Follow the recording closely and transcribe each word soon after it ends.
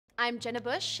I'm Jenna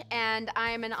Busch, and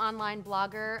I'm an online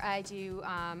blogger.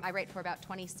 I write for about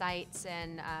 20 sites,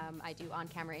 and I do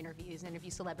on-camera interviews,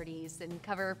 interview celebrities, and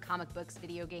cover comic books,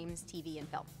 video games, TV, and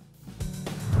film.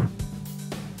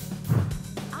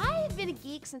 I've been a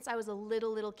geek since I was a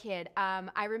little kid.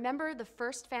 I remember the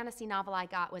first fantasy novel I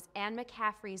got was Anne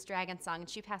McCaffrey's Dragon Song, and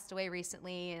she passed away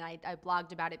recently, and I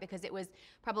blogged about it because it was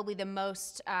probably the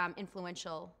most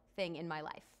influential thing in my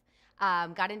life.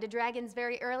 Got into dragons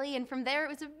very early, and from there it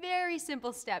was a very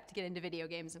simple step to get into video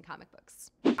games and comic books.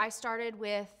 I started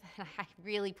with,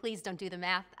 please don't do the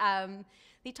math,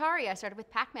 the Atari. I started with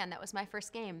Pac-Man. That was my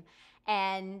first game.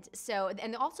 And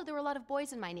also there were a lot of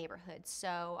boys in my neighborhood,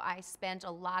 so I spent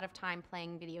a lot of time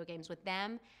playing video games with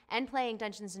them and playing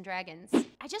Dungeons and Dragons.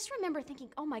 I just remember thinking,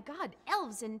 oh my God,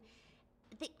 elves, and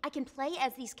I can play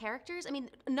as these characters. I mean,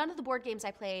 none of the board games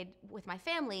I played with my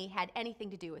family had anything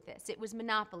to do with this. It was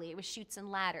Monopoly, it was Chutes and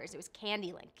Ladders, it was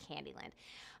Candyland.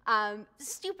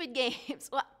 Stupid games.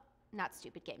 Well, not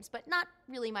stupid games, but not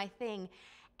really my thing.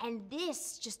 And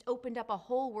this just opened up a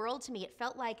whole world to me. It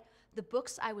felt like the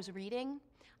books I was reading,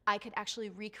 I could actually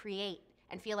recreate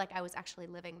and feel like I was actually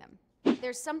living them.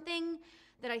 There's something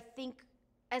that I think,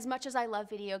 as much as I love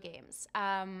video games,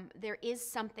 there is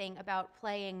something about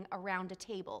playing around a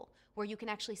table where you can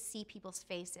actually see people's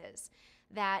faces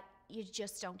that you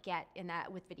just don't get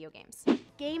with video games.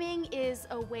 Gaming is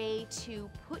a way to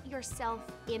put yourself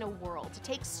in a world, to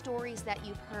take stories that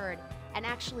you've heard and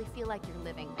actually feel like you're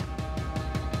living them.